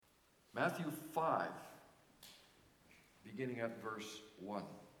Matthew 5, beginning at verse 1.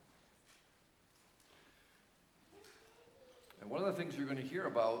 And one of the things you're going to hear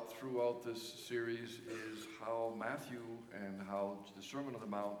about throughout this series is how Matthew and how the Sermon on the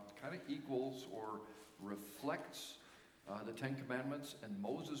Mount kind of equals or reflects the Ten Commandments and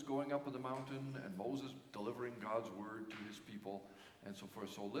Moses going up on the mountain and Moses delivering God's word to his people and so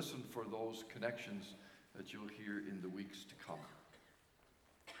forth. So listen for those connections that you'll hear in the weeks to come.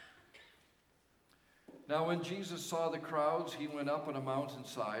 Now when Jesus saw the crowds, he went up on a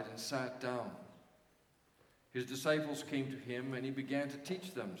mountainside and sat down. His disciples came to him, and he began to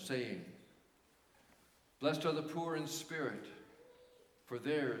teach them, saying, "Blessed are the poor in spirit, for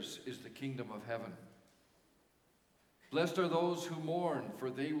theirs is the kingdom of heaven. Blessed are those who mourn, for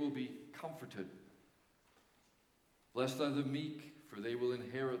they will be comforted. Blessed are the meek, for they will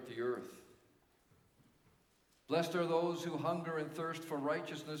inherit the earth. Blessed are those who hunger and thirst for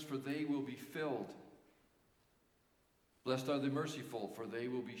righteousness, for they will be filled. Blessed are the merciful, for they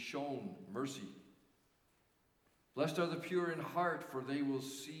will be shown mercy. Blessed are the pure in heart, for they will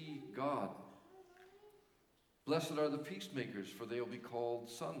see God. Blessed are the peacemakers, for they will be called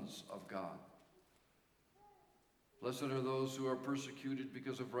sons of God. Blessed are those who are persecuted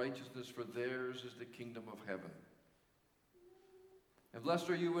because of righteousness, for theirs is the kingdom of heaven. And blessed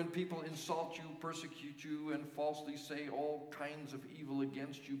are you when people insult you, persecute you, and falsely say all kinds of evil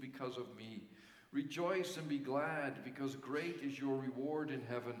against you because of me. Rejoice and be glad, because great is your reward in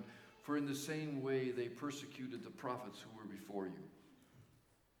heaven, for in the same way they persecuted the prophets who were before you.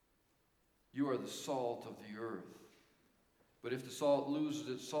 You are the salt of the earth. But if the salt loses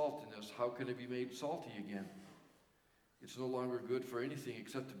its saltiness, how can it be made salty again? It's no longer good for anything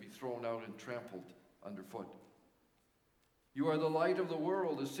except to be thrown out and trampled underfoot. You are the light of the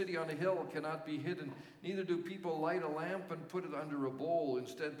world. A city on a hill cannot be hidden. Neither do people light a lamp and put it under a bowl.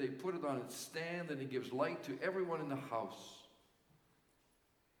 Instead, they put it on its stand, and it gives light to everyone in the house.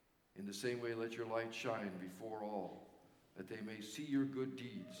 In the same way, let your light shine before all, that they may see your good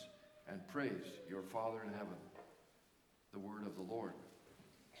deeds and praise your Father in heaven." The word of the Lord.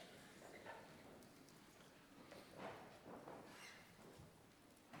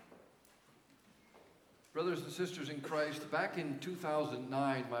 Brothers and sisters in Christ, back in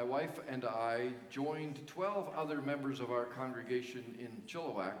 2009, my wife and I joined 12 other members of our congregation in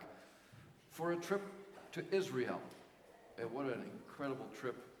Chilliwack for a trip to Israel. And what an incredible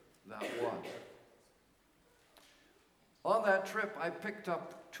trip that was. On that trip, I picked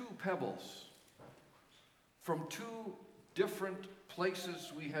up 2 pebbles from 2 different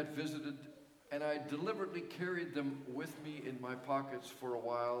places we had visited, and I deliberately carried them with me in my pockets for a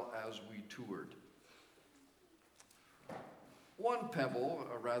while as we toured. One pebble,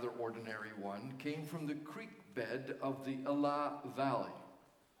 a rather ordinary one, came from the creek bed of the Elah Valley.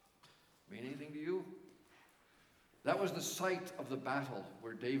 Mean anything to you? That was the site of the battle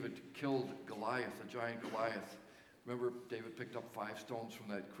where David killed Goliath, the giant Goliath. Remember, David picked up 5 stones from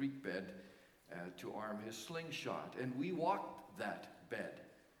that creek bed to arm his slingshot. And we walked that bed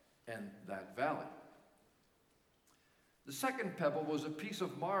and that valley. The second pebble was a piece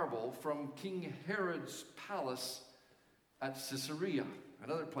of marble from King Herod's palace at Caesarea,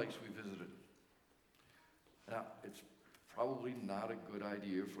 another place we visited. Now, it's probably not a good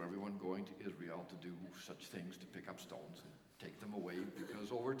idea for everyone going to Israel to do such things, to pick up stones and take them away,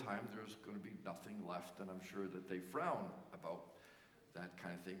 because over time there's going to be nothing left, and I'm sure that they frown about that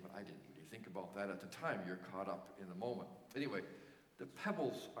kind of thing, but I didn't really think about that at the time. You're caught up in the moment. Anyway, the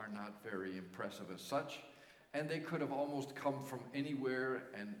pebbles are not very impressive as such, and they could have almost come from anywhere,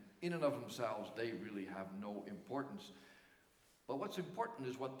 and in and of themselves, they really have no importance. But what's important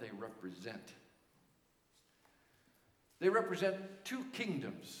is what they represent. They represent 2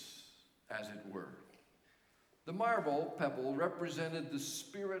 kingdoms, as it were. The marble pebble represented the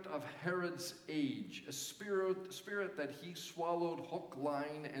spirit of Herod's age, a spirit that he swallowed hook,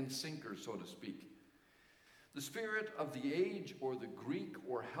 line, and sinker, so to speak. The spirit of the age, or the Greek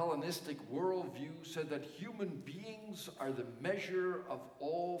or Hellenistic worldview, said that human beings are the measure of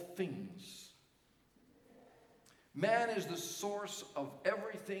all things. Man is the source of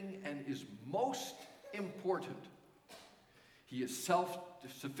everything and is most important. He is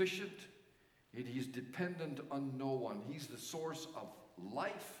self-sufficient, and he is dependent on no one. He's the source of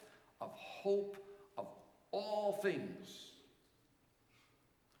life, of hope, of all things.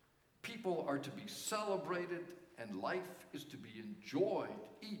 People are to be celebrated, and life is to be enjoyed.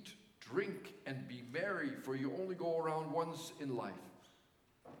 Eat, drink, and be merry, for you only go around once in life.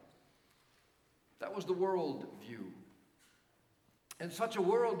 That was the world view. And such a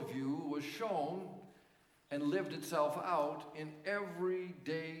world view was shown and lived itself out in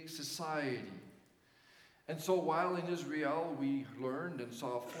everyday society. And so while in Israel we learned and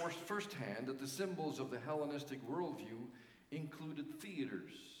saw firsthand that the symbols of the Hellenistic worldview included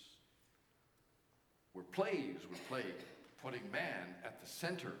theaters, where plays were played, putting man at the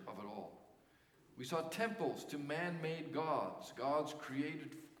center of it all. We saw temples to man-made gods, gods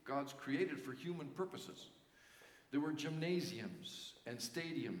created for human purposes. There were gymnasiums and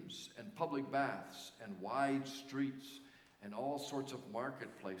stadiums and public baths and wide streets and all sorts of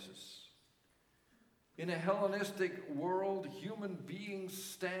marketplaces. In a Hellenistic world, human beings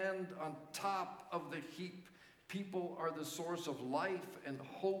stand on top of the heap. People are the source of life and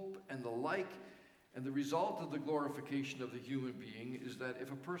hope and the like. And the result of the glorification of the human being is that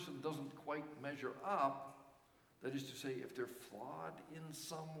if a person doesn't quite measure up, that is to say, if they're flawed in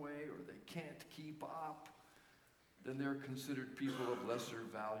some way or they can't keep up, then they're considered people of lesser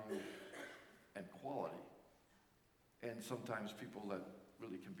value and quality. And sometimes people that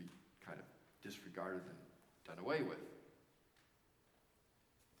really can be kind of disregarded and done away with.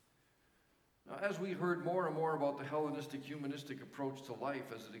 Now, as we heard more and more about the Hellenistic humanistic approach to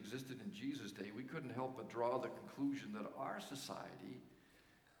life as it existed in Jesus' day, we couldn't help but draw the conclusion that our society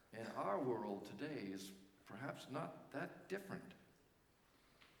and our world today is perhaps not that different.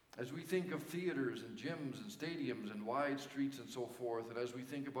 As we think of theaters and gyms and stadiums and wide streets and so forth, and as we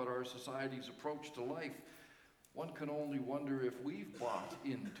think about our society's approach to life, one can only wonder if we've bought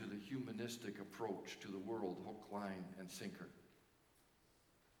into the humanistic approach to the world, hook, line, and sinker.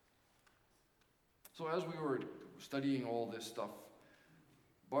 So as we were studying all this stuff,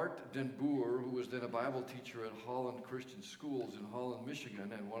 Bart Den Boer, who was then a Bible teacher at Holland Christian Schools in Holland,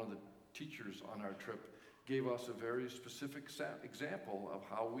 Michigan, and one of the teachers on our trip, gave us a very specific example of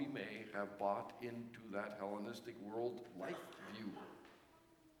how we may have bought into that Hellenistic world life view.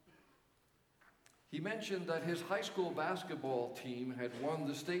 He mentioned that his high school basketball team had won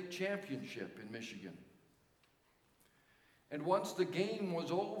the state championship in Michigan. And once the game was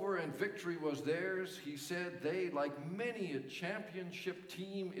over and victory was theirs, he said they, like many a championship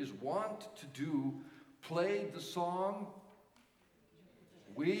team is wont to do, played the song,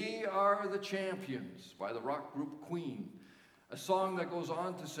 "We Are the Champions" by the rock group Queen. A song that goes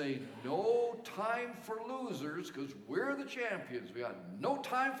on to say, no time for losers, because we're the champions. We got no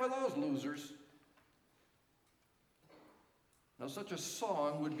time for those losers. Now, such a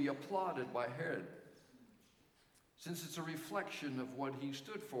song would be applauded by Herod, since it's a reflection of what he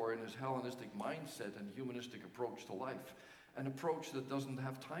stood for in his Hellenistic mindset and humanistic approach to life, an approach that doesn't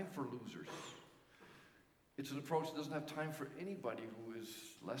have time for losers. It's an approach that doesn't have time for anybody who is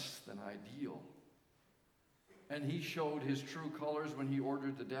less than ideal. And he showed his true colors when he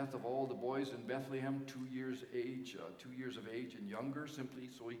ordered the death of all the boys in Bethlehem, 2 years of age and younger, simply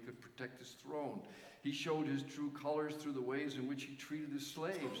so he could protect his throne. He showed his true colors through the ways in which he treated his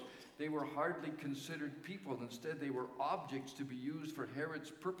slaves. They were hardly considered people. Instead, they were objects to be used for Herod's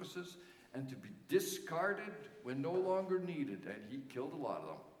purposes and to be discarded when no longer needed, and he killed a lot of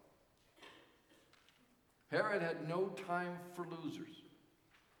them. Herod had no time for losers.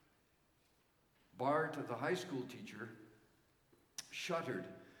 Bart, the high school teacher, shuddered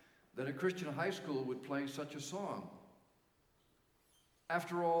that a Christian high school would play such a song.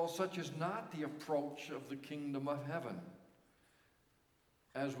 After all, such is not the approach of the kingdom of heaven,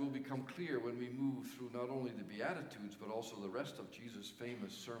 as will become clear when we move through not only the Beatitudes, but also the rest of Jesus'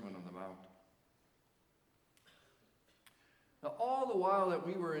 famous Sermon on the Mount. Now, all the while that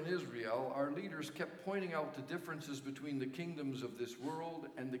we were in Israel, our leaders kept pointing out the differences between the kingdoms of this world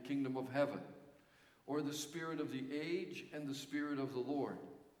and the kingdom of heaven, or the spirit of the age and the spirit of the Lord.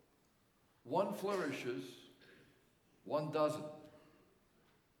 One flourishes, one doesn't.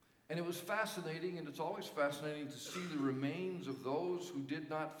 And it was fascinating, and it's always fascinating to see the remains of those who did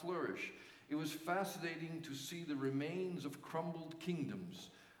not flourish. It was fascinating to see the remains of crumbled kingdoms,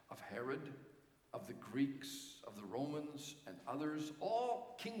 of Herod, of the Greeks, of the Romans, and others,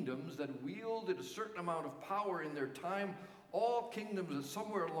 all kingdoms that wielded a certain amount of power in their time, all kingdoms that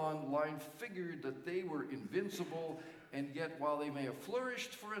somewhere along the line figured that they were invincible, and yet while they may have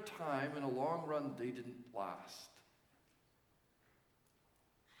flourished for a time, in a long run, they didn't last.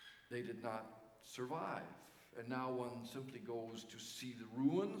 They did not survive. And now one simply goes to see the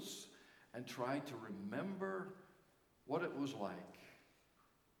ruins and try to remember what it was like.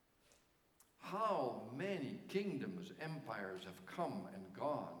 How many kingdoms, empires have come and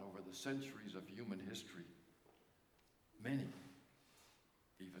gone over the centuries of human history? Many.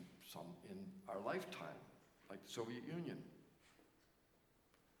 Even some in our lifetime, like the Soviet Union.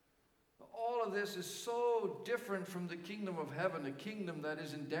 All of this is so different from the kingdom of heaven, a kingdom that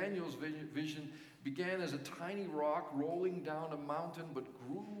is in Daniel's vision began as a tiny rock rolling down a mountain, but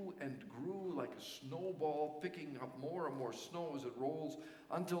grew and grew like a snowball, picking up more and more snow as it rolls,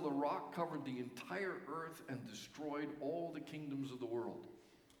 until the rock covered the entire earth and destroyed all the kingdoms of the world.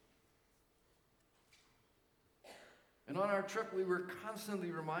 And on our trip, we were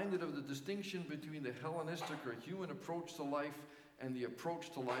constantly reminded of the distinction between the Hellenistic or human approach to life and the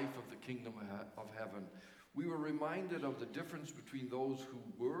approach to life of the kingdom of heaven. We were reminded of the difference between those who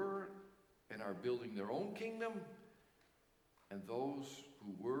were and are building their own kingdom and those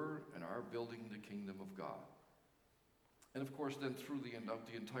who were and are building the kingdom of God. And of course, then through the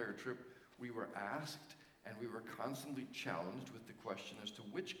entire trip, we were asked and we were constantly challenged with the question as to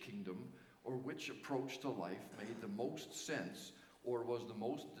which kingdom or which approach to life made the most sense or was the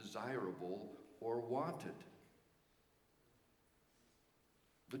most desirable or wanted.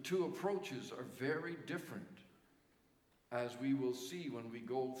 The two approaches are very different, as we will see when we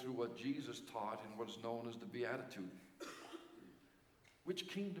go through what Jesus taught in what is known as the Beatitudes. Which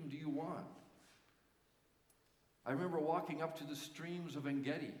kingdom do you want? I remember walking up to the streams of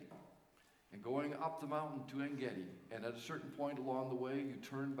Engedi and going up the mountain to Engedi. And at a certain point along the way, you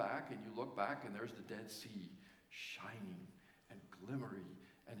turn back and you look back and there's the Dead Sea, shining and glimmering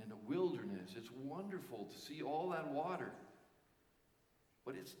and in a wilderness. It's wonderful to see all that water.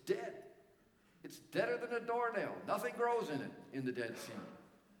 But it's dead. It's deader than a doornail. Nothing grows in it in the Dead Sea.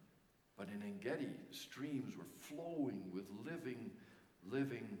 But in Engedi, the streams were flowing with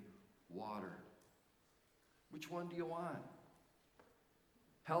living water. Which one do you want?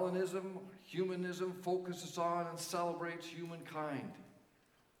 Hellenism, humanism, focuses on and celebrates humankind.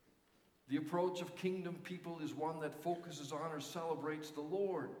 The approach of kingdom people is one that focuses on or celebrates the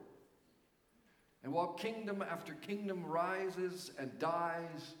Lord. And while kingdom after kingdom rises and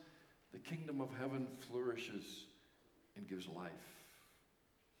dies, the kingdom of heaven flourishes and gives life.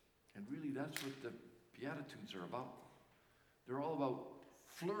 And really, that's what the Beatitudes are about. They're all about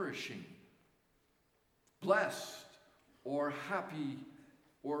flourishing. Blessed or happy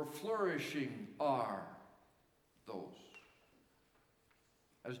or flourishing are those.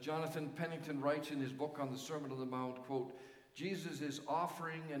 As Jonathan Pennington writes in his book on the Sermon on the Mount, quote, Jesus is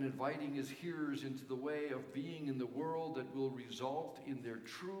offering and inviting his hearers into the way of being in the world that will result in their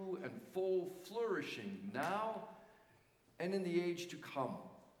true and full flourishing now and in the age to come.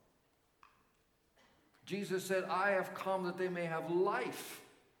 Jesus said, I have come that they may have life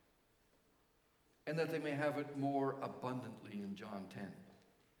and that they may have it more abundantly in John 10.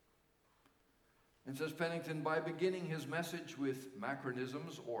 And says Pennington, by beginning his message with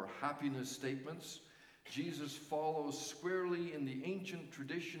macronisms or happiness statements, Jesus follows squarely in the ancient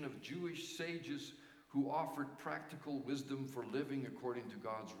tradition of Jewish sages who offered practical wisdom for living according to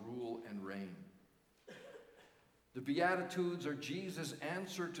God's rule and reign. The Beatitudes are Jesus'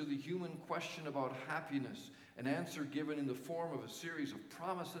 answer to the human question about happiness, an answer given in the form of a series of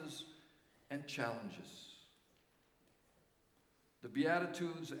promises and challenges. The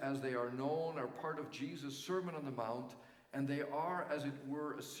Beatitudes, as they are known, are part of Jesus' Sermon on the Mount, and they are, as it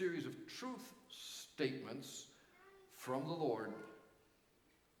were, a series of truth statements from the Lord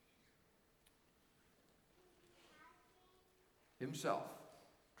himself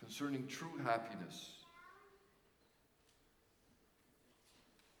concerning true happiness.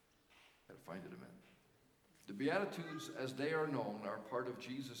 I'll find it a minute. The Beatitudes, as they are known, are part of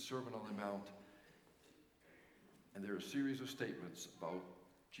Jesus' Sermon on the Mount, and they're a series of statements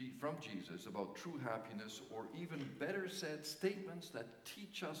from Jesus about true happiness, or even better said, statements that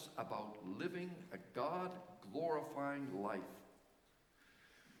teach us about living a God-glorifying life.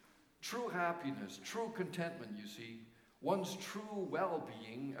 True happiness, true contentment, you see, one's true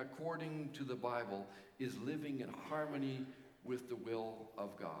well-being, according to the Bible, is living in harmony with the will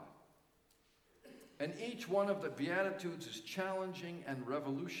of God. And each one of the Beatitudes is challenging and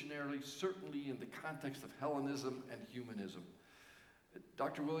revolutionary, certainly in the context of Hellenism and humanism.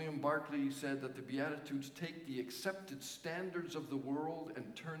 Dr. William Barclay said that the Beatitudes take the accepted standards of the world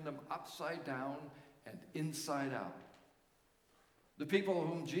and turn them upside down and inside out. The people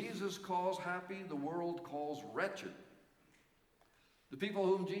whom Jesus calls happy, the world calls wretched. The people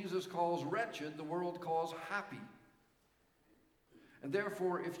whom Jesus calls wretched, the world calls happy. And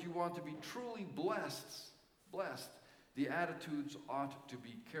therefore, if you want to be truly blessed, the attitudes ought to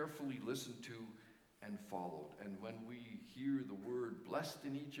be carefully listened to and followed. And when we hear the word blessed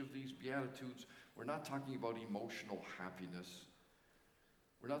in each of these Beatitudes, we're not talking about emotional happiness.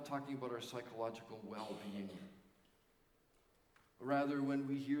 We're not talking about our psychological well-being. Rather, when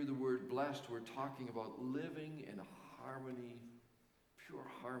we hear the word blessed, we're talking about living in harmony, pure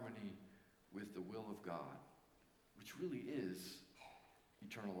harmony with the will of God, which really is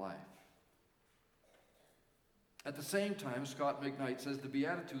eternal life. At the same time, Scott McKnight says the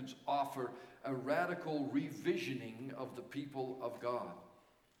Beatitudes offer a radical revisioning of the people of God.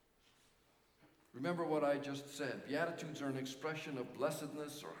 Remember what I just said. Beatitudes are an expression of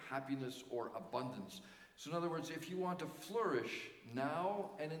blessedness or happiness or abundance. So in other words, if you want to flourish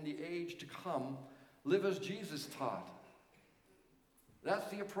now and in the age to come, live as Jesus taught. That's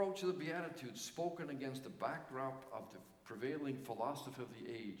the approach of the Beatitudes, spoken against the backdrop of the prevailing philosophy of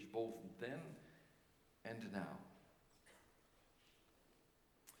the age, both then and now.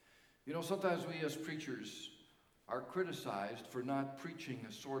 You know, sometimes we as preachers are criticized for not preaching in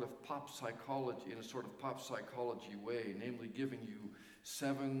a sort of pop psychology way, namely giving you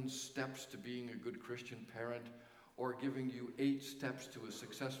 7 steps to being a good Christian parent, or giving you 8 steps to a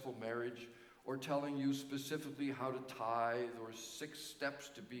successful marriage, or telling you specifically how to tithe, or 6 steps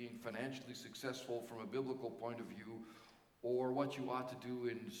to being financially successful from a biblical point of view, or what you ought to do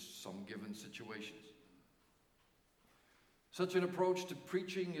in some given situations. Such an approach to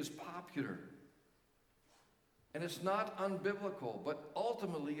preaching is popular. And it's not unbiblical, but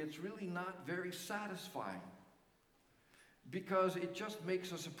ultimately it's really not very satisfying, because it just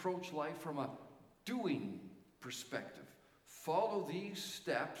makes us approach life from a doing perspective. Follow these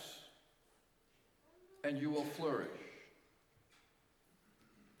steps and you will flourish.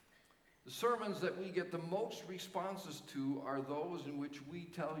 The sermons that we get the most responses to are those in which we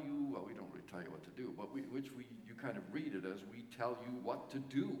tell you, well, we don't really tell you what to do, but you kind of read it as we tell you what to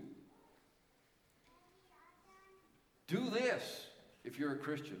do. Do this if you're a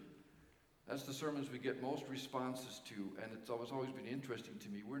Christian. That's the sermons we get most responses to, and it's always been interesting to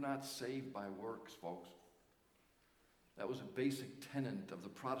me. We're not saved by works, folks. That was a basic tenet of the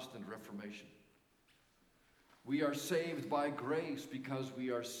Protestant Reformation. We are saved by grace because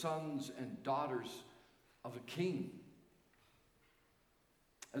we are sons and daughters of a king.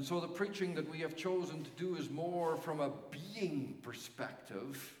 And so the preaching that we have chosen to do is more from a being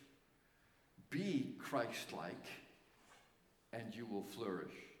perspective. Be Christ-like, and you will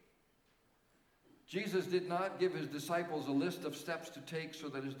flourish. Jesus did not give his disciples a list of steps to take so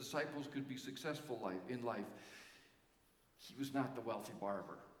that his disciples could be successful in life. He was not the wealthy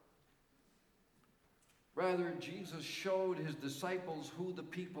barber. Rather, Jesus showed his disciples who the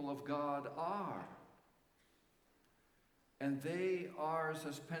people of God are. And they are,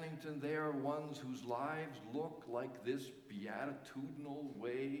 says Pennington, they are ones whose lives look like this beatitudinal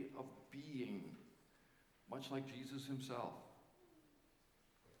way of being, much like Jesus himself.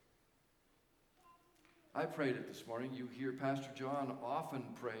 I prayed it this morning. You hear Pastor John often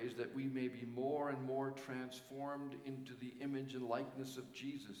prays that we may be more and more transformed into the image and likeness of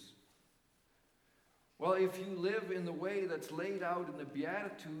Jesus. Well, if you live in the way that's laid out in the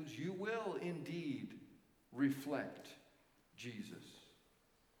Beatitudes, you will indeed reflect Jesus.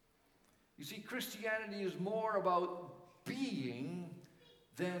 You see, Christianity is more about being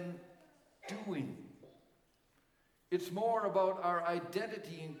than doing. It's more about our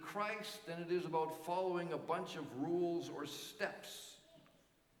identity in Christ than it is about following a bunch of rules or steps.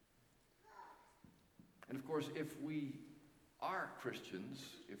 And of course, if we are Christians,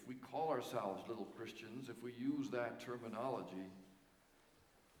 if we call ourselves little Christians, if we use that terminology,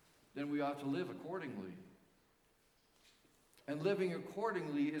 then we ought to live accordingly. And living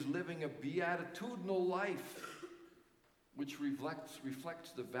accordingly is living a beatitudinal life, which reflects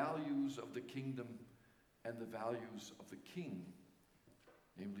the values of the kingdom and the values of the King,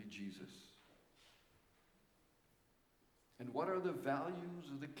 namely Jesus. And what are the values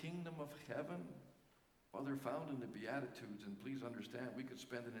of the kingdom of heaven? Well, they're found in the Beatitudes, and please understand, we could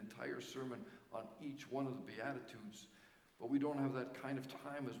spend an entire sermon on each one of the Beatitudes, but we don't have that kind of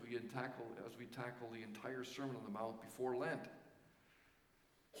time as we tackle the entire Sermon on the Mount before Lent.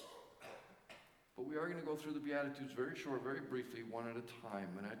 But we are going to go through the Beatitudes very briefly, one at a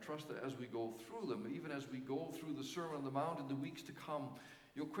time. And I trust that as we go through them, even as we go through the Sermon on the Mount in the weeks to come,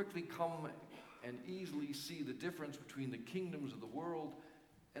 you'll quickly come and easily see the difference between the kingdoms of the world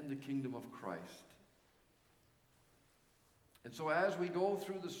and the kingdom of Christ. And so as we go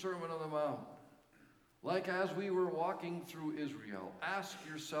through the Sermon on the Mount, like as we were walking through Israel, ask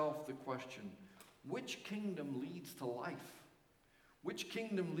yourself the question, which kingdom leads to life? Which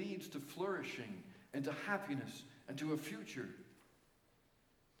kingdom leads to flourishing and to happiness and to a future?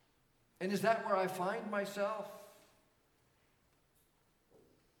 And is that where I find myself?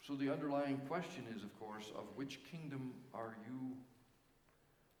 So the underlying question is, of course, of which kingdom are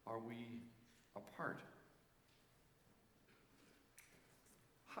we a part?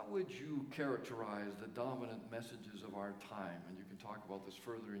 How would you characterize the dominant messages of our time? And you can talk about this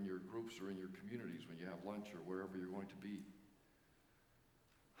further in your groups or in your communities when you have lunch or wherever you're going to be.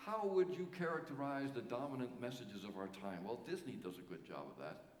 How would you characterize the dominant messages of our time? Well, Disney does a good job of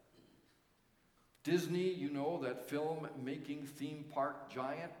that. Disney, you know, that film-making theme park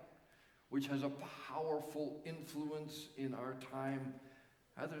giant, which has a powerful influence in our time,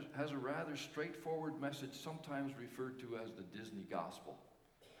 has a rather straightforward message, sometimes referred to as the Disney gospel.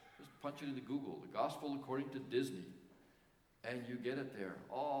 Just punch it into Google, the gospel according to Disney, and you get it there,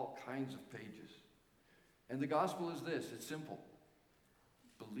 all kinds of pages. And the gospel is this, it's simple.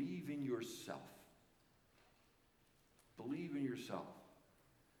 Believe in yourself. Believe in yourself.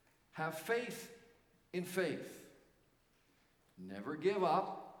 Have faith in faith. Never give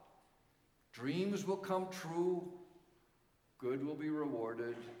up. Dreams will come true. Good will be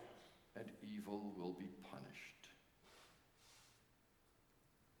rewarded, and evil will be punished.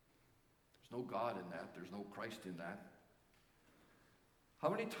 There's no God in that. There's no Christ in that. How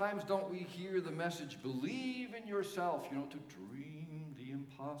many times don't we hear the message, believe in yourself, to dream the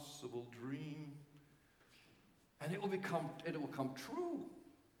impossible dream, and it will come true.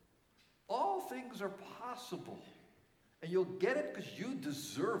 All things are possible, and you'll get it because you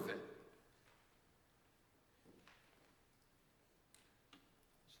deserve it.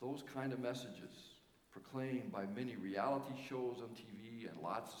 It's those kind of messages proclaimed by many reality shows on TV and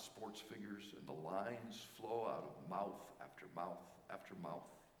lots of sports figures, and the lines flow out of mouth after mouth after mouth.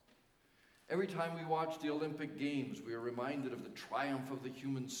 Every time we watch the Olympic Games, we are reminded of the triumph of the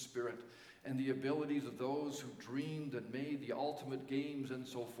human spirit and the abilities of those who dreamed and made the ultimate games and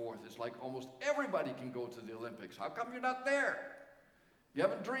so forth. It's like almost everybody can go to the Olympics. How come you're not there? You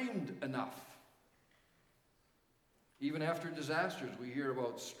haven't dreamed enough. Even after disasters, we hear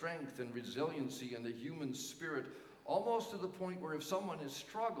about strength and resiliency and the human spirit, almost to the point where if someone is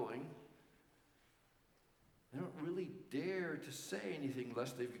struggling, they don't really dare to say anything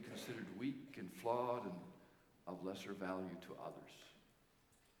lest they be considered weak and flawed and of lesser value to others.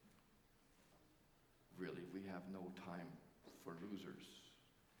 Really, we have no time for losers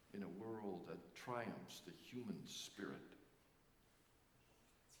in a world that triumphs the human spirit.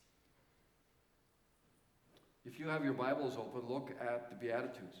 If you have your Bibles open, look at the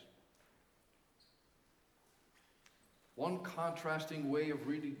Beatitudes. One contrasting way of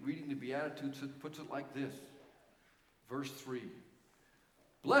reading the Beatitudes puts it like this. Verse 3.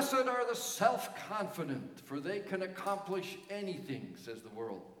 Blessed are the self-confident, for they can accomplish anything, says the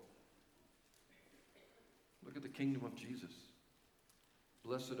world. Look at the kingdom of Jesus.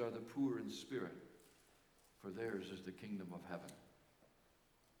 Blessed are the poor in spirit, for theirs is the kingdom of heaven.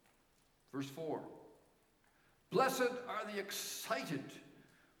 Verse 4. Blessed are the excited,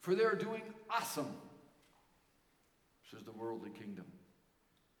 for they are doing awesome, says the worldly kingdom.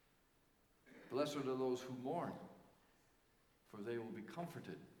 Blessed are those who mourn, for they will be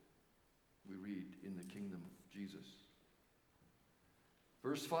comforted, we read in the kingdom of Jesus.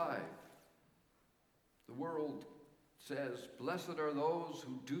 Verse 5. The world says, blessed are those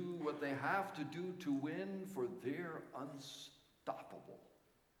who do what they have to do to win, for they're unstoppable.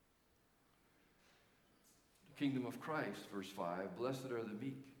 The kingdom of Christ, verse 5, blessed are the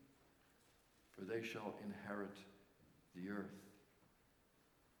meek, for they shall inherit the earth.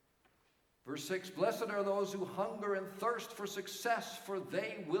 Verse 6, blessed are those who hunger and thirst for success, for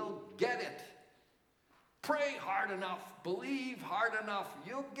they will get it. Pray hard enough, believe hard enough,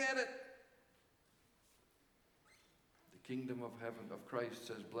 you'll get it. The kingdom of heaven of Christ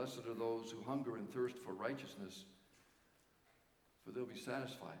says, blessed are those who hunger and thirst for righteousness, for they'll be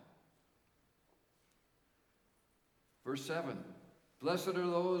satisfied. Verse 7, blessed are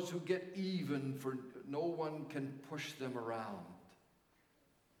those who get even, for no one can push them around.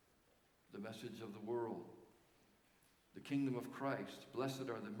 The message of the world. The kingdom of Christ, blessed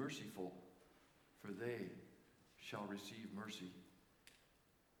are the merciful, for they shall receive mercy.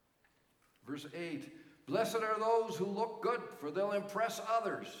 Verse 8, blessed are those who look good, for they'll impress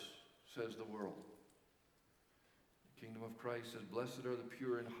others, says the world. The kingdom of Christ says, blessed are the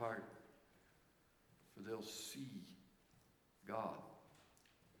pure in heart, for they'll see God.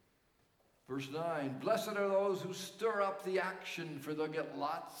 Verse 9, blessed are those who stir up the action, for they'll get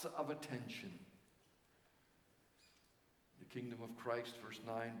lots of attention. The kingdom of Christ, verse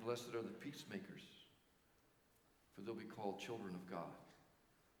 9, blessed are the peacemakers, for they'll be called children of God.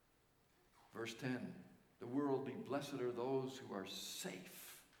 Verse 10, the worldly, blessed are those who are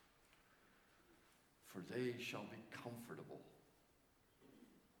safe, for they shall be comfortable.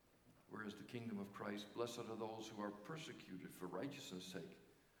 Whereas the kingdom of Christ, blessed are those who are persecuted for righteousness' sake,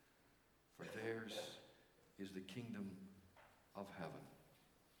 for theirs is the kingdom of heaven.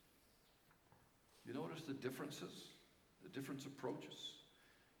 You notice the differences, the different approaches.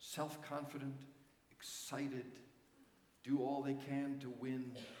 Self-confident, excited, do all they can to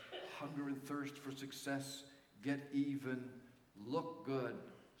win, hunger and thirst for success, get even, look good,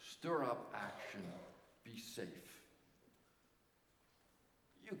 stir up action, be safe.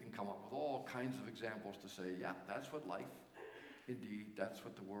 You can come up with all kinds of examples to say, yeah, that's what life, indeed, that's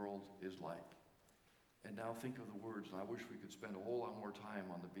what the world is like. And now think of the words, and I wish we could spend a whole lot more time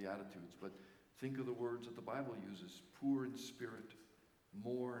on the Beatitudes, but think of the words that the Bible uses: poor in spirit,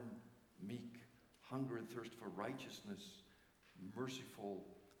 mourn, meek, hunger and thirst for righteousness, merciful,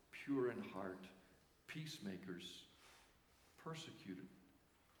 pure in heart, peacemakers, persecuted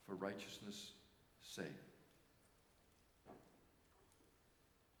for righteousness' sake.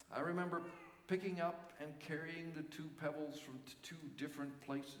 I remember picking up and carrying the two pebbles from two different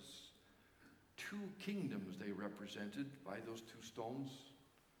places. Two kingdoms they represented by those two stones.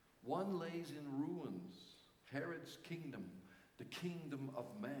 One lays in ruins, Herod's kingdom, the kingdom of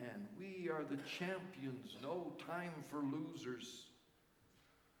man. We are the champions, no time for losers.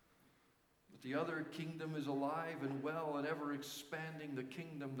 But the other kingdom is alive and well and ever expanding, the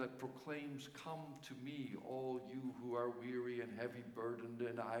kingdom that proclaims, "Come to me, all you who are weary and heavy burdened,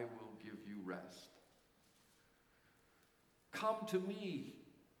 and I will give you rest." Come to me,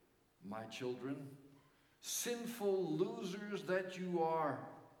 my children, sinful losers that you are.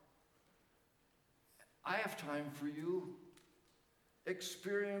 I have time for you.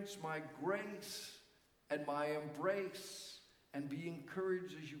 Experience my grace and my embrace, and be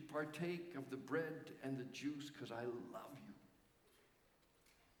encouraged as you partake of the bread and the juice, because I love you.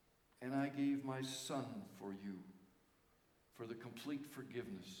 And I gave my Son for you, for the complete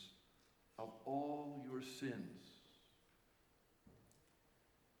forgiveness of all your sins.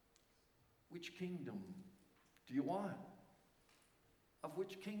 Which kingdom do you want? Of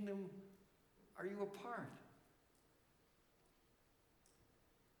which kingdom are you a part?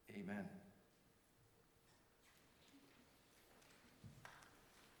 Amen.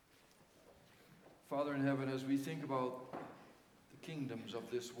 Father in heaven, as we think about the kingdoms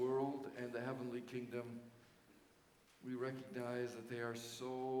of this world and the heavenly kingdom, we recognize that they are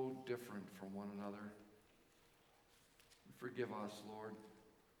so different from one another. Forgive us, Lord.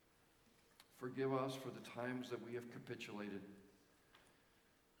 Forgive us for the times that we have capitulated,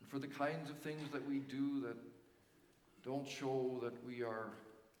 and for the kinds of things that we do that don't show that we are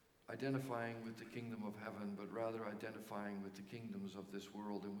identifying with the kingdom of heaven, but rather identifying with the kingdoms of this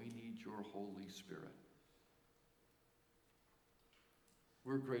world, and we need your Holy Spirit.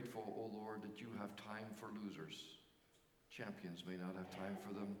 We're grateful, O Lord, that you have time for losers. Champions may not have time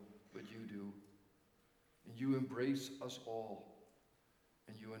for them, but you do. And you embrace us all,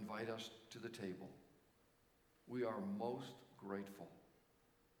 and you invite us to the table. We are most grateful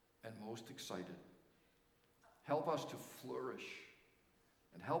and most excited. Help us to flourish,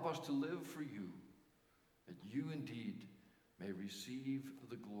 and help us to live for you, that you indeed may receive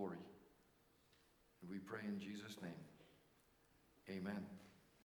the glory. And we pray in Jesus' name. Amen.